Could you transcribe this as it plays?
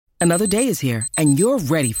Another day is here, and you're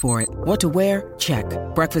ready for it. What to wear? Check.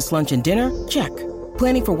 Breakfast, lunch, and dinner? Check.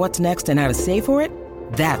 Planning for what's next and how to save for it?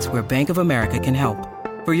 That's where Bank of America can help.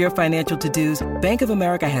 For your financial to-dos, Bank of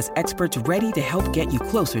America has experts ready to help get you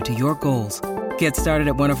closer to your goals. Get started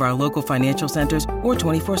at one of our local financial centers or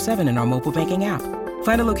 24/7 in our mobile banking app.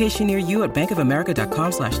 Find a location near you at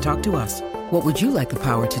bankofamerica.com/talktous. What would you like the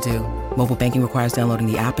power to do? Mobile banking requires downloading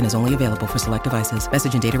the app and is only available for select devices.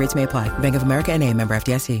 Message and data rates may apply. Bank of America N.A., member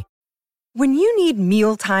FDIC. When you need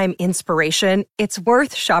mealtime inspiration, it's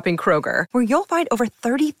worth shopping Kroger, where you'll find over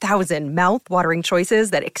 30,000 mouth-watering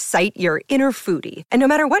choices that excite your inner foodie. And no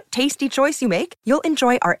matter what tasty choice you make, you'll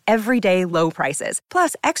enjoy our everyday low prices,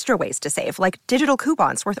 plus extra ways to save, like digital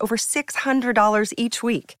coupons worth over $600 each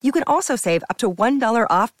week. You can also save up to $1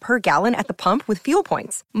 off per gallon at the pump with fuel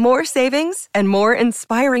points. More savings and more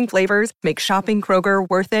inspiring flavors make shopping Kroger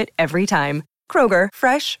worth it every time. Kroger,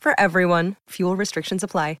 fresh for everyone. Fuel restrictions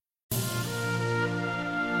apply.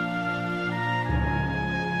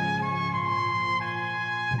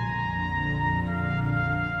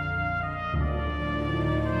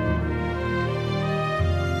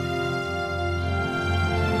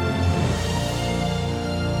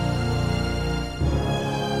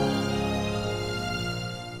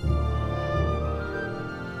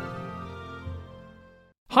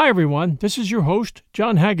 Hi everyone, this is your host,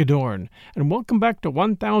 John Hagedorn, and welcome back to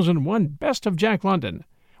 1001 Best of Jack London,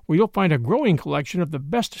 where you'll find a growing collection of the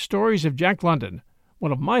best stories of Jack London,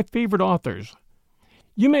 one of my favorite authors.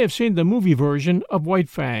 You may have seen the movie version of White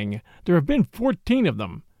Fang. There have been 14 of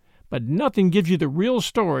them, but nothing gives you the real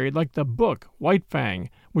story like the book White Fang,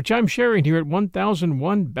 which I'm sharing here at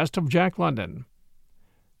 1001 Best of Jack London.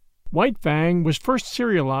 White Fang was first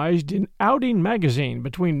serialized in Outing magazine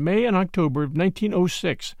between May and October of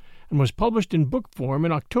 1906 and was published in book form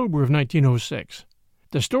in October of 1906.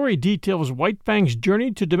 The story details White Fang's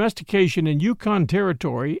journey to domestication in Yukon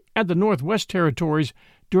Territory and the Northwest Territories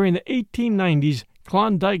during the 1890s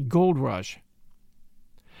Klondike Gold Rush.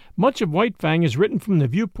 Much of White Fang is written from the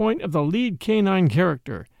viewpoint of the lead canine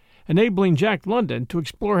character, enabling Jack London to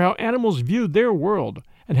explore how animals view their world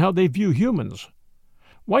and how they view humans.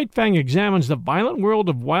 White Fang examines the violent world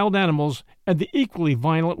of wild animals and the equally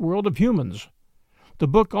violent world of humans. The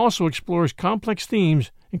book also explores complex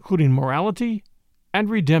themes, including morality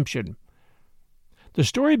and redemption. The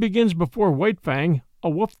story begins before White Fang,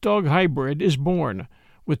 a wolf-dog hybrid, is born,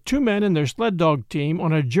 with two men and their sled dog team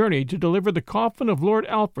on a journey to deliver the coffin of Lord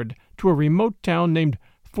Alfred to a remote town named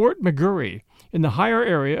Fort McGurry in the higher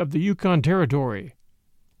area of the Yukon Territory.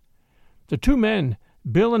 The two men,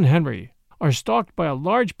 Bill and Henry, are stalked by a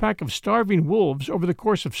large pack of starving wolves over the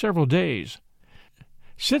course of several days.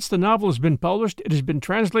 Since the novel has been published, it has been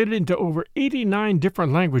translated into over 89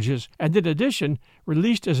 different languages and, in addition,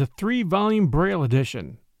 released as a 3-volume Braille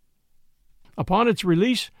edition. Upon its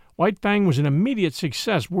release, White Fang was an immediate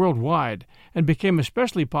success worldwide and became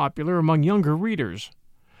especially popular among younger readers.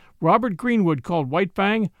 Robert Greenwood called White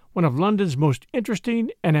Fang one of London's most interesting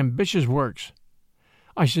and ambitious works.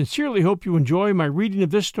 I sincerely hope you enjoy my reading of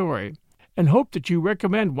this story, and hope that you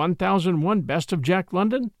recommend 1001 Best of Jack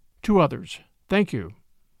London to others. Thank you.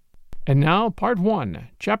 And now, Part 1,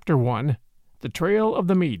 Chapter 1, The Trail of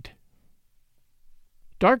the Meat.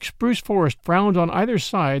 Dark spruce forest frowned on either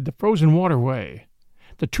side the frozen waterway.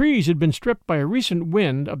 The trees had been stripped by a recent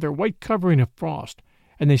wind of their white covering of frost,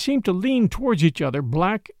 and they seemed to lean towards each other,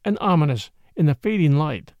 black and ominous, in the fading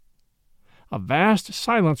light. A vast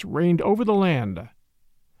silence reigned over the land.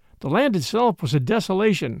 The land itself was a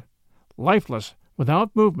desolation, lifeless,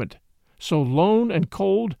 without movement, so lone and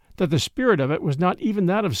cold that the spirit of it was not even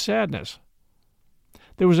that of sadness.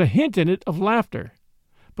 There was a hint in it of laughter,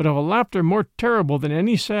 but of a laughter more terrible than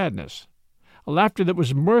any sadness, a laughter that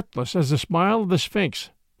was mirthless as the smile of the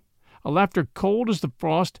Sphinx, a laughter cold as the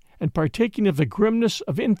frost and partaking of the grimness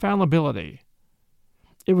of infallibility.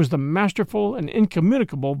 It was the masterful and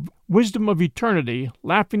incommunicable wisdom of eternity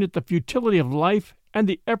laughing at the futility of life and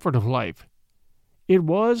the effort of life. It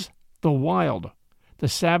was the wild, the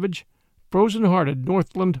savage, frozen-hearted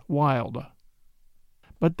Northland wild.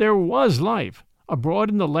 But there was life, abroad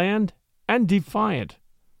in the land, and defiant.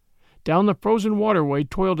 Down the frozen waterway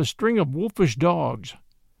toiled a string of wolfish dogs.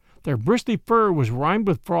 Their bristly fur was rimed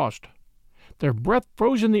with frost. Their breath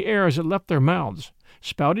froze in the air as it left their mouths,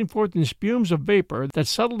 spouting forth in spumes of vapor that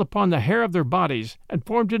settled upon the hair of their bodies and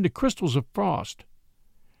formed into crystals of frost.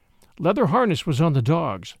 Leather harness was on the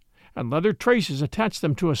dogs, and leather traces attached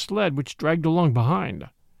them to a sled which dragged along behind.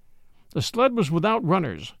 The sled was without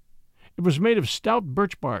runners. It was made of stout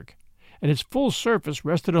birch bark, and its full surface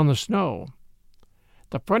rested on the snow.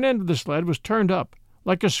 The front end of the sled was turned up,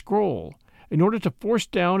 like a scroll, in order to force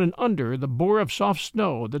down and under the bore of soft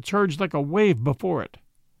snow that surged like a wave before it.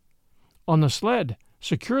 On the sled,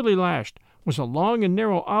 securely lashed, was a long and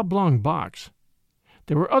narrow oblong box.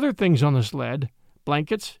 There were other things on the sled,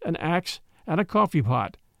 blankets, an axe, and a coffee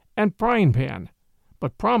pot, and frying pan,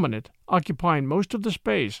 but prominent, occupying most of the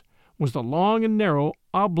space, was the long and narrow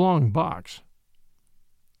oblong box.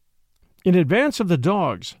 In advance of the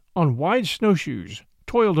dogs, on wide snowshoes,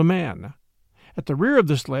 toiled a man. At the rear of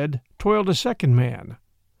the sled toiled a second man.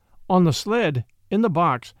 On the sled, in the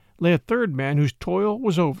box, lay a third man whose toil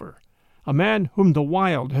was over, a man whom the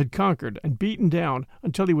wild had conquered and beaten down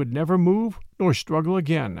until he would never move nor struggle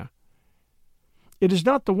again. It is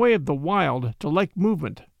not the way of the wild to like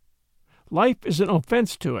movement. Life is an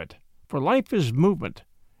offense to it, for life is movement,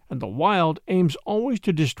 and the wild aims always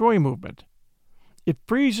to destroy movement. It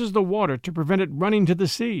freezes the water to prevent it running to the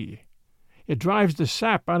sea. It drives the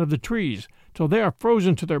sap out of the trees till they are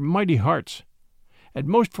frozen to their mighty hearts. And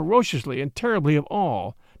most ferociously and terribly of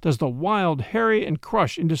all does the wild harry and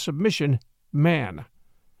crush into submission man.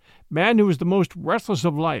 Man, who is the most restless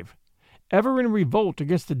of life, ever in revolt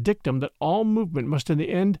against the dictum that all movement must in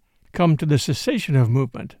the end come to the cessation of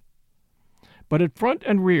movement. But at front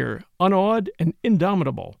and rear, unawed and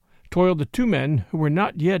indomitable, toiled the two men who were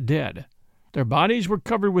not yet dead. Their bodies were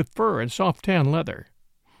covered with fur and soft tan leather.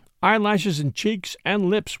 Eyelashes and cheeks and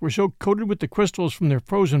lips were so coated with the crystals from their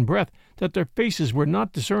frozen breath that their faces were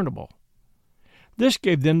not discernible. This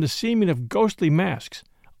gave them the seeming of ghostly masks,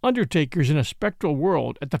 undertakers in a spectral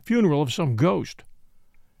world at the funeral of some ghost.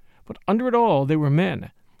 But under it all they were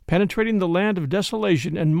men, penetrating the land of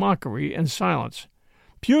desolation and mockery and silence,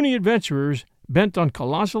 puny adventurers bent on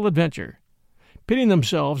colossal adventure, pitting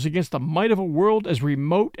themselves against the might of a world as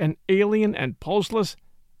remote and alien and pulseless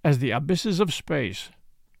as the abysses of space.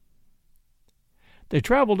 They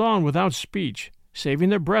traveled on without speech, saving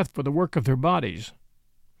their breath for the work of their bodies.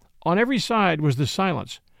 On every side was the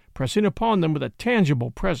silence, pressing upon them with a tangible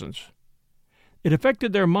presence. It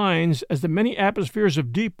affected their minds as the many atmospheres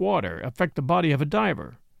of deep water affect the body of a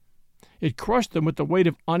diver. It crushed them with the weight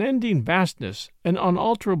of unending vastness and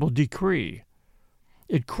unalterable decree.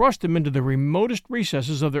 It crushed them into the remotest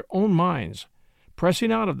recesses of their own minds,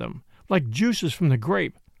 pressing out of them, like juices from the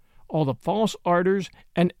grape, all the false ardors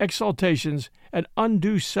and exaltations and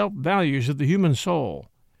undue self-values of the human soul,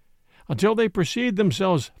 until they perceived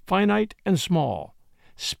themselves finite and small,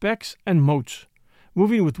 specks and motes,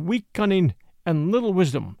 moving with weak cunning and little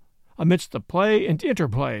wisdom amidst the play and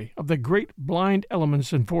interplay of the great blind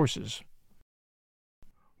elements and forces.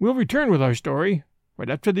 We'll return with our story right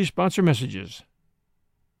after these sponsor messages.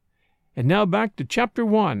 And now back to Chapter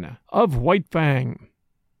 1 of White Fang.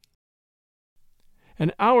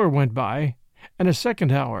 An hour went by, and a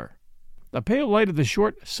second hour. The pale light of the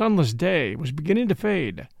short, sunless day was beginning to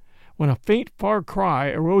fade, when a faint, far cry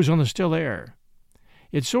arose on the still air.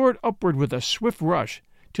 It soared upward with a swift rush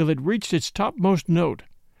till it reached its topmost note,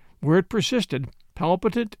 where it persisted,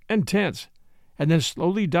 palpitant and tense, and then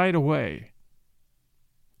slowly died away.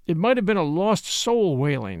 It might have been a lost soul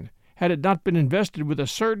wailing, had it not been invested with a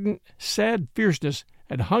certain sad fierceness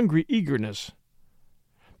and hungry eagerness.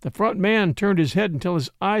 The front man turned his head until his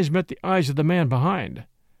eyes met the eyes of the man behind,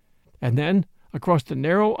 and then, across the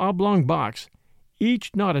narrow oblong box,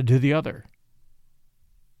 each nodded to the other.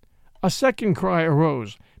 A second cry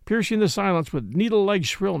arose, piercing the silence with needle-like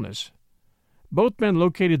shrillness. Both men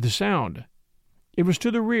located the sound. It was to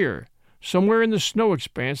the rear, somewhere in the snow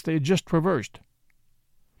expanse they had just traversed.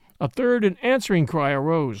 A third and answering cry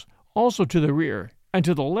arose, also to the rear, and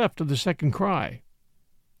to the left of the second cry.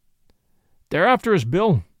 "They're after us,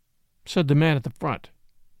 Bill," said the man at the front.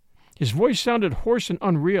 His voice sounded hoarse and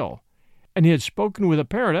unreal, and he had spoken with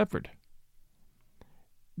apparent effort.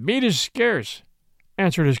 "Meat is scarce,"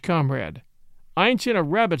 answered his comrade. "I ain't seen a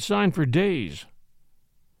rabbit sign for days."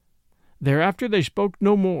 Thereafter they spoke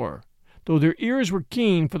no more, though their ears were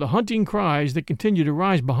keen for the hunting cries that continued to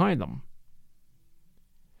rise behind them.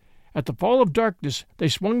 At the fall of darkness they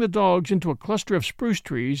swung the dogs into a cluster of spruce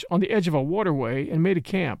trees on the edge of a waterway and made a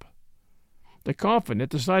camp. The coffin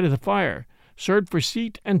at the side of the fire served for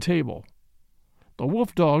seat and table. The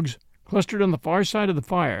wolf dogs, clustered on the far side of the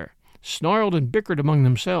fire, snarled and bickered among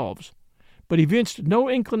themselves, but evinced no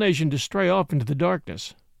inclination to stray off into the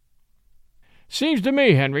darkness. "Seems to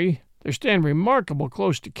me, Henry, they're staying remarkable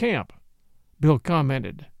close to camp," Bill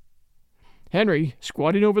commented. Henry,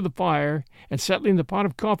 squatting over the fire and settling the pot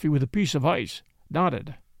of coffee with a piece of ice,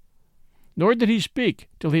 nodded. Nor did he speak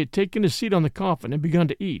till he had taken his seat on the coffin and begun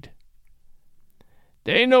to eat.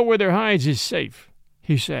 "They know where their hides is safe,"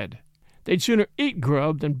 he said. "They'd sooner eat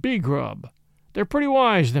grub than be grub. They're pretty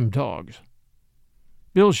wise, them dogs."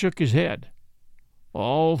 Bill shook his head.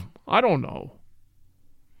 "Oh, I don't know."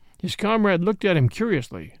 His comrade looked at him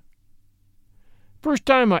curiously. "First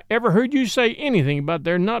time I ever heard you say anything about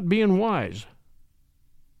their not being wise."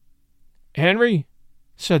 "Henry,"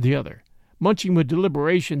 said the other, munching with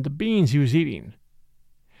deliberation the beans he was eating,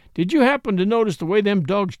 "did you happen to notice the way them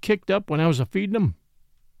dogs kicked up when I was a-feedin' 'em?"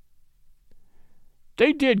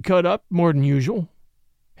 "They did cut up more'n usual,"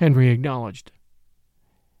 Henry acknowledged.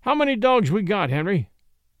 "How many dogs we got, Henry?"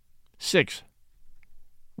 "6.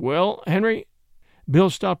 Well, Henry—" Bill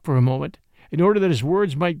stopped for a moment, in order that his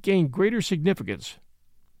words might gain greater significance.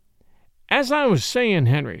 "As I was saying,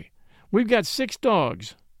 Henry, we've got 6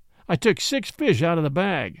 dogs. I took 6 fish out of the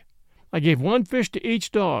bag. I gave 1 fish to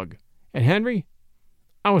each dog, and, Henry,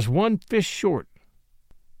 I was 1 fish short."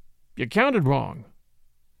 "You counted wrong."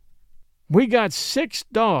 "We got 6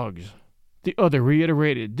 dogs," the other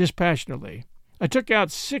reiterated dispassionately. "I took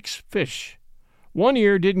out 6 fish. One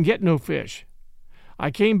ear didn't get no fish. I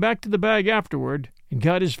came back to the bag afterward and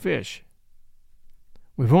got his fish."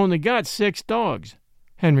 "We've only got 6 dogs,"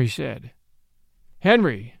 Henry said.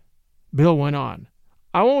 "Henry," Bill went on,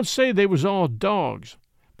 "I won't say they was all dogs,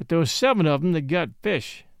 but there was 7 of 'em that got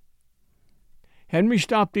fish." Henry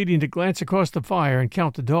stopped eating to glance across the fire and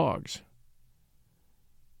count the dogs.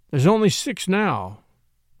 "There's only 6 now,"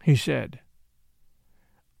 he said.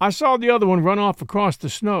 "I saw the other one run off across the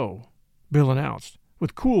snow," Bill announced,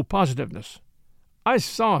 with cool positiveness. "I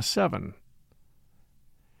saw 7.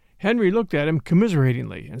 Henry looked at him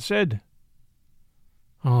commiseratingly and said,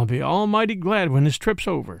 "I'll be almighty glad when this trip's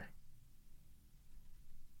over."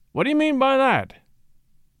 "What do you mean by that?"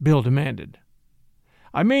 Bill demanded.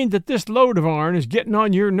 "I mean that this load of ourn is getting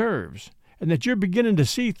on your nerves, and that you're beginning to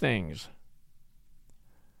see things."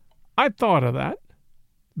 "I thought of that,"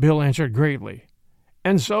 Bill answered gravely,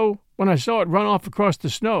 "and so, when I saw it run off across the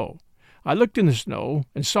snow, I looked in the snow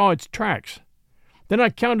and saw its tracks. Then I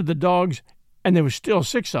counted the dogs, and there was still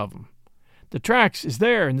 6 of 'em. The tracks is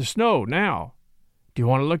there in the snow now. Do you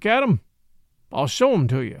want to look at 'em? I'll show 'em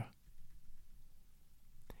to you."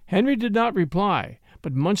 Henry did not reply,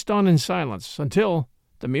 but munched on in silence until,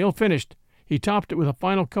 the meal finished, he topped it with a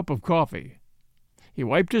final cup of coffee. He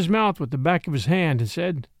wiped his mouth with the back of his hand and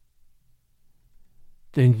said,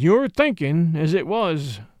 "Then you're thinking as it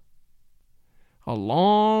was—" A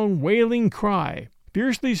long, wailing cry,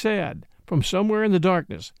 fiercely sad, from somewhere in the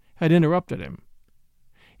darkness, had interrupted him.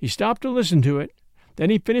 He stopped to listen to it, then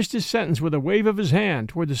he finished his sentence with a wave of his hand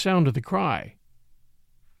toward the sound of the cry.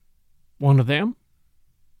 "One of them?"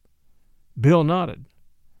 Bill nodded.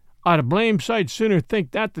 "I'd a blamed sight sooner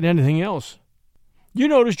think that than anything else. You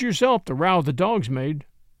noticed yourself the row the dogs made."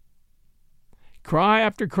 Cry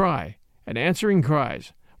after cry, and answering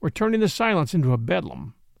cries, were turning the silence into a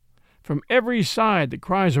bedlam. From every side the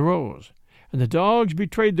cries arose, and the dogs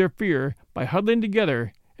betrayed their fear by huddling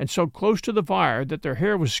together and so close to the fire that their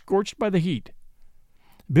hair was scorched by the heat.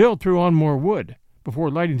 Bill threw on more wood before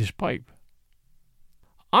lighting his pipe.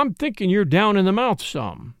 "I'm thinking you're down in the mouth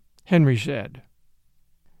some," Henry said.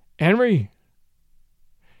 "Henry?"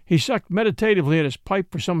 He sucked meditatively at his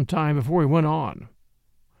pipe for some time before he went on.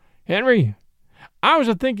 "Henry, I was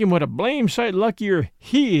a-thinking what a blame sight luckier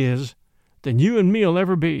he is than you and me'll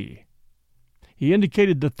ever be." He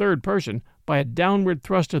indicated the third person by a downward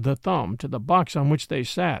thrust of the thumb to the box on which they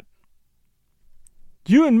sat.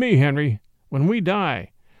 "You and me, Henry, when we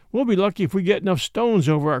die, we'll be lucky if we get enough stones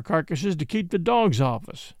over our carcasses to keep the dogs off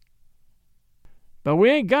us." "But we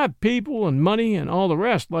ain't got people and money and all the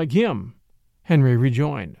rest like him," Henry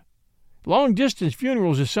rejoined. "Long-distance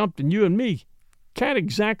funerals is something you and me can't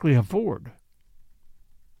exactly afford."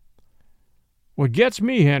 "What gets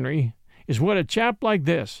me, Henry, is what a chap like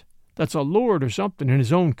this, that's a lord or something in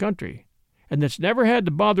his own country, and that's never had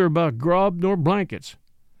to bother about grub nor blankets,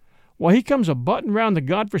 why he comes a-butting round the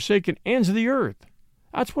godforsaken ends of the earth.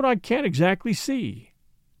 That's what I can't exactly see."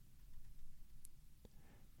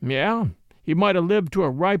 "Yeah, he might have lived to a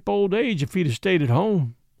ripe old age if he'd have stayed at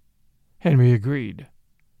home," Henry agreed.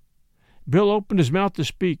 Bill opened his mouth to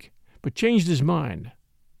speak, but changed his mind.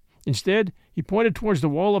 Instead, he pointed towards the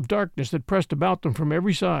wall of darkness that pressed about them from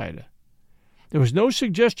every side. There was no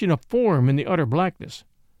suggestion of form in the utter blackness.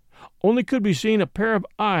 Only could be seen a pair of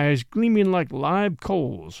eyes gleaming like live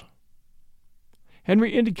coals.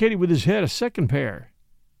 Henry indicated with his head a second pair,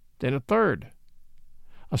 then a third.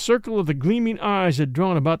 A circle of the gleaming eyes had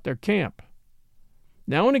drawn about their camp.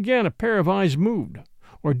 Now and again a pair of eyes moved,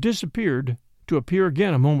 or disappeared, to appear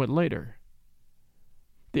again a moment later.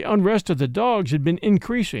 The unrest of the dogs had been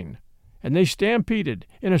increasing, and they stampeded,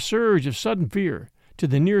 in a surge of sudden fear, to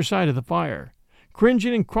the near side of the fire,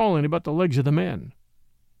 cringing and crawling about the legs of the men.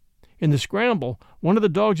 In the scramble, one of the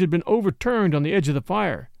dogs had been overturned on the edge of the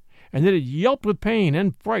fire, and it had yelped with pain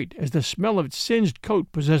and fright as the smell of its singed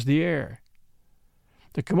coat possessed the air.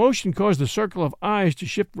 The commotion caused the circle of eyes to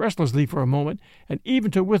shift restlessly for a moment and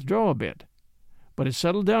even to withdraw a bit, but it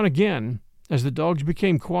settled down again as the dogs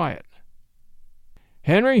became quiet.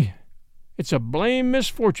 "Henry, it's a blame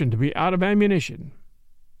misfortune to be out of ammunition."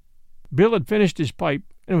 Bill had finished his pipe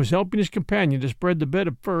and was helping his companion to spread the bed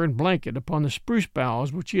of fur and blanket upon the spruce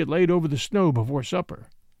boughs which he had laid over the snow before supper.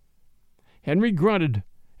 Henry grunted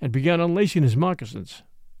and began unlacing his moccasins.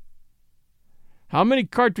 "How many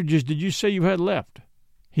cartridges did you say you had left?"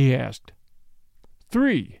 he asked.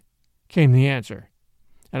 "3," came the answer,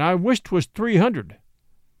 "and I wished 'twas 300.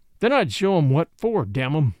 Then I'd show 'em what for,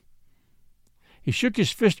 damn 'em." He shook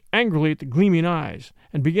his fist angrily at the gleaming eyes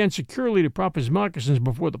and began securely to prop his moccasins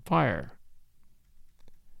before the fire.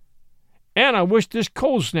 "And I wish this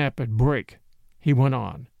cold snap would break," he went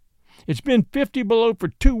on. "It's been 50 below for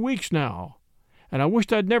 2 weeks now, and I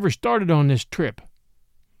wished I'd never started on this trip.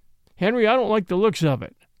 Henry, I don't like the looks of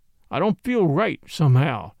it. I don't feel right,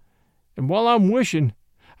 somehow. And while I'm wishing,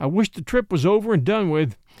 I wish the trip was over and done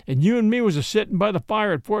with, and you and me was a-sitting by the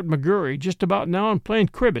fire at Fort McGurry just about now and playing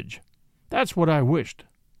cribbage. That's what I wished."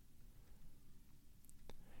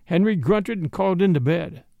 Henry grunted and crawled into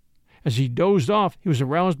bed. As he dozed off, he was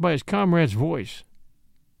aroused by his comrade's voice.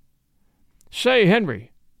 "Say,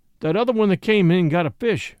 Henry, that other one that came in got a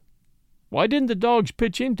fish. Why didn't the dogs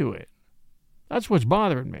pitch into it? That's what's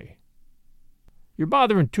bothering me." "You're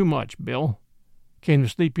bothering too much, Bill," came the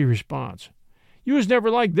sleepy response. "You was never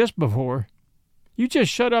like this before. You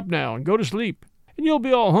just shut up now and go to sleep, and you'll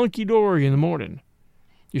be all hunky-dory in the morning.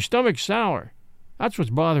 Your stomach's sour. That's what's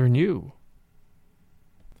bothering you."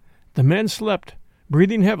 The men slept,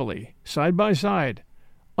 breathing heavily, side by side,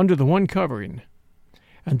 under the one covering,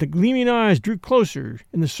 and the gleaming eyes drew closer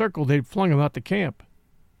in the circle they had flung about the camp.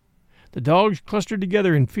 The dogs clustered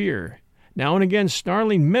together in fear, now and again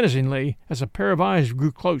snarling menacingly as a pair of eyes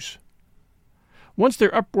grew close. Once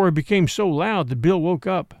their uproar became so loud that Bill woke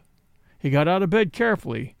up. He got out of bed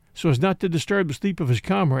carefully, so as not to disturb the sleep of his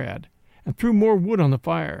comrade, and threw more wood on the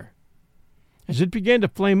fire. As it began to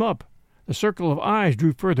flame up, the circle of eyes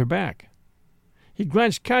drew further back. He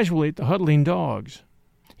glanced casually at the huddling dogs.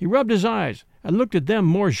 He rubbed his eyes and looked at them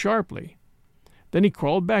more sharply. Then he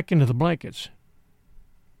crawled back into the blankets.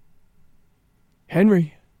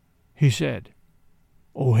 "Henry," he said.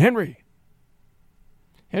 "Oh, Henry."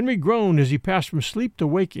 Henry groaned as he passed from sleep to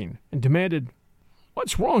waking and demanded,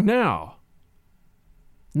 "What's wrong now?"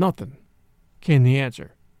 "Nothing," came the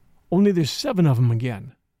answer. "Only there's 7 of 'em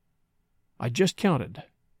again. I just counted."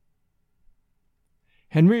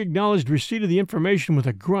 Henry acknowledged receipt of the information with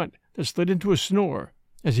a grunt that slid into a snore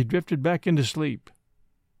as he drifted back into sleep.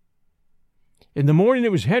 In the morning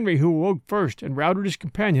it was Henry who awoke first and routed his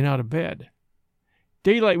companion out of bed.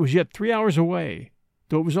 Daylight was yet 3 hours away,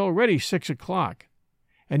 though it was already 6 o'clock,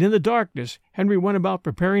 and in the darkness Henry went about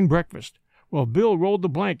preparing breakfast, while Bill rolled the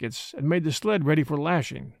blankets and made the sled ready for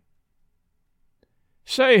lashing.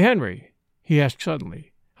 "Say, Henry," he asked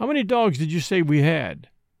suddenly, "how many dogs did you say we had?"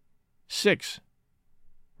 6.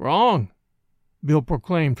 "Wrong," Bill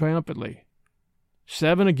proclaimed triumphantly.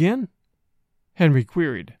 7 again? Henry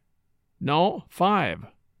queried. "No, 5.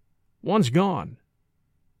 One's gone."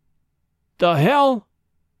 "The hell?"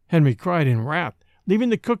 Henry cried in wrath, leaving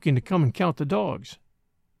the cooking to come and count the dogs.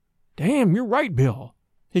 "Damn, you're right, Bill,"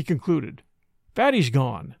 he concluded. "Fatty's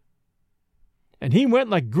gone. And he went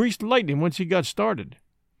like greased lightning once he got started.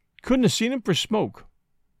 Couldn't have seen him for smoke."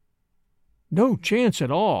 "No chance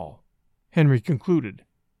at all," Henry concluded.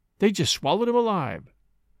 "They just swallowed him alive.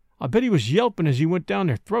 I bet he was yelping as he went down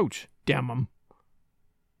their throats, damn 'em."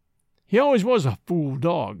 "He always was a fool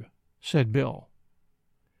dog," said Bill.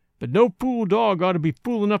 "But no fool dog ought to be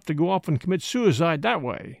fool enough to go off and commit suicide that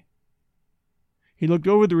way." He looked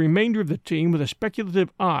over the remainder of the team with a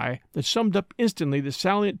speculative eye that summed up instantly the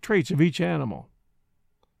salient traits of each animal.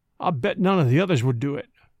 "I'll bet none of the others would do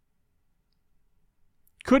it."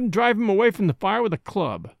 "Couldn't drive him away from the fire with a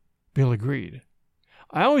club," Bill agreed.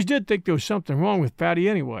 "I always did think there was something wrong with Fatty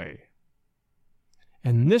anyway."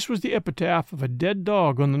 And this was the epitaph of a dead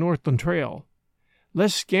dog on the Northland Trail,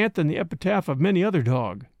 less scant than the epitaph of many other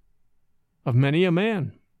dog, of many a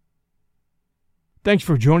man. Thanks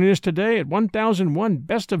for joining us today at 1001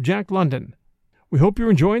 Best of Jack London. We hope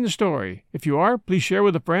you're enjoying the story. If you are, please share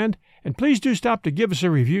with a friend, and please do stop to give us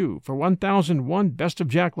a review for 1001 Best of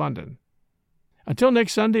Jack London. Until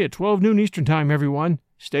next Sunday at 12 noon Eastern Time, everyone,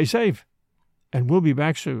 stay safe, and we'll be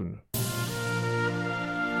back soon.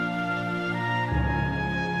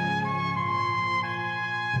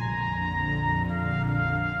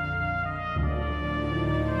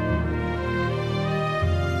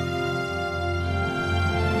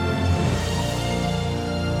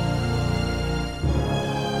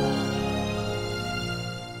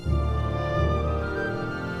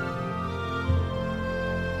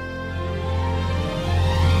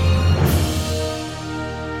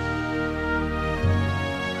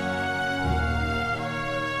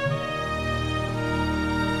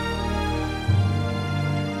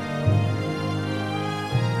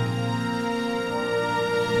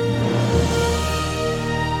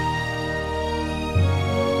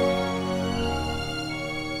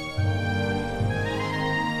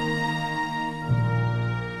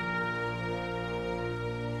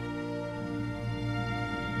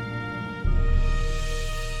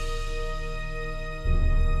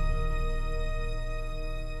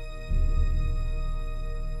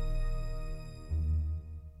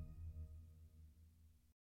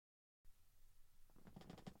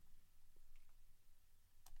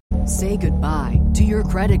 Say goodbye to your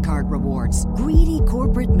credit card rewards. Greedy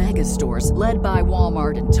corporate mega stores, led by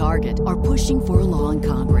Walmart and Target, are pushing for a law in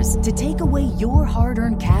Congress to take away your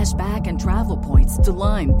hard-earned cash back and travel points to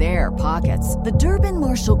line their pockets. The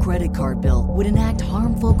Durbin-Marshall credit card bill would enact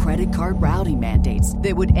harmful credit card routing mandates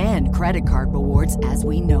that would end credit card rewards as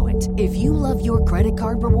we know it. If you love your credit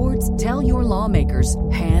card rewards, tell your lawmakers,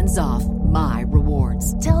 hands off my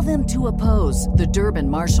rewards. Tell them to oppose the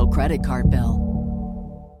Durbin-Marshall credit card bill.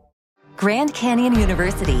 Grand Canyon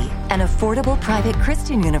University, an affordable private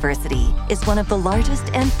Christian university, is one of the largest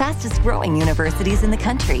and fastest growing universities in the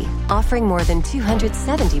country, offering more than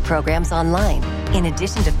 270 programs online. In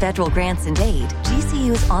addition to federal grants and aid,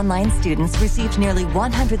 GCU's online students received nearly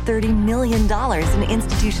 $130 million in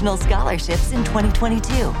institutional scholarships in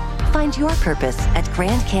 2022. Find your purpose at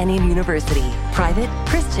Grand Canyon University. Private,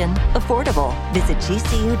 Christian, affordable. Visit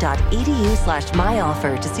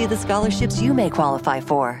gcu.edu/myoffer to see the scholarships you may qualify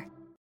for.